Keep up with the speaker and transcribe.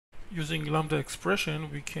Using Lambda expression,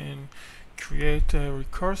 we can create a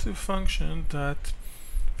recursive function that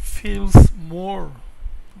feels more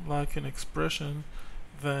like an expression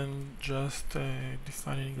than just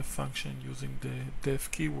defining a function using the def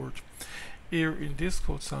keyword. Here in this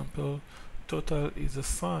code sample, total is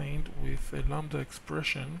assigned with a lambda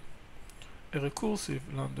expression, a recursive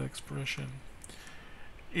lambda expression.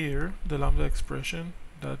 Here, the lambda expression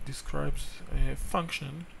that describes a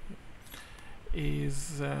function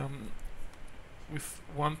is with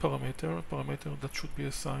one parameter, a parameter that should be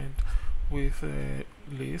assigned with a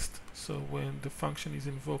list. So when the function is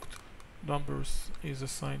invoked, numbers is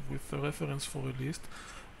assigned with a reference for a list.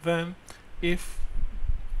 Then if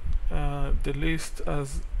the list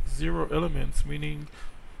has 0 elements, meaning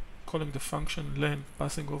calling the function len,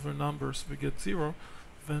 passing over numbers, we get 0,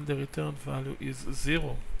 then the returned value is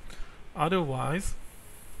 0. Otherwise,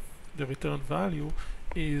 the returned value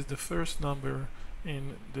is the first number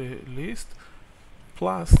in the list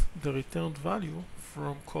plus the returned value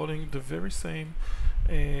from calling the very same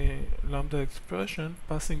lambda expression,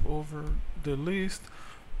 passing over the list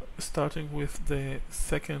starting with the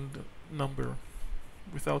second number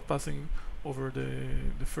without passing over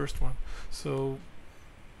the first one. So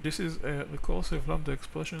this is a recursive lambda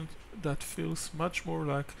expression that feels much more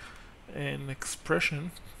like an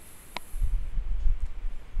expression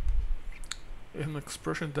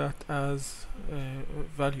that has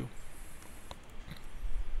value.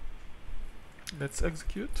 Let's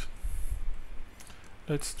execute.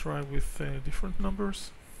 Let's try with different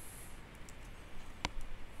numbers.